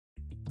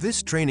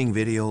This training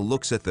video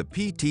looks at the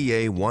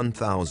PTA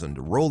 1000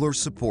 roller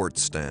support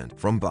stand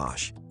from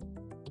Bosch.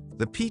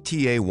 The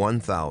PTA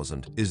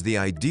 1000 is the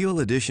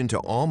ideal addition to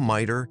all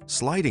miter,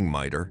 sliding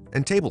miter,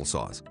 and table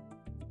saws.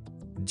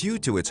 Due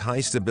to its high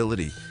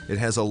stability, it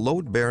has a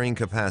load-bearing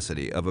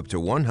capacity of up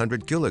to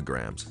 100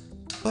 kilograms,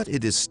 but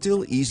it is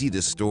still easy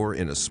to store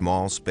in a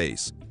small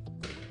space.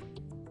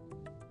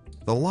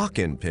 The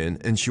lock-in pin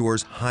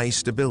ensures high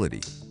stability.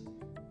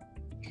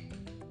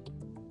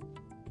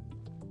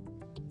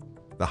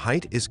 The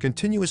height is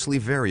continuously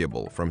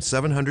variable from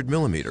 700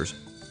 millimeters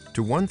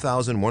to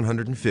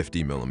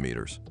 1,150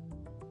 millimeters.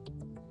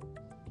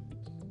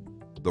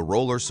 The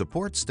roller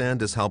support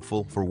stand is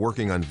helpful for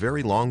working on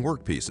very long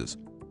workpieces.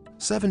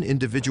 7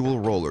 individual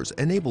rollers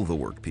enable the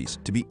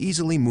workpiece to be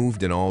easily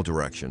moved in all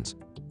directions.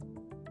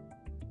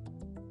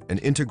 An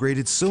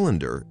integrated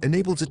cylinder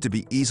enables it to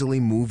be easily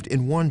moved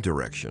in one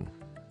direction.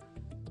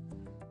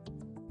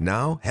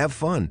 Now have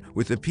fun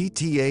with the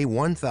PTA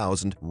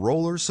 1000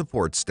 roller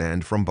support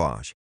stand from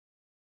Bosch.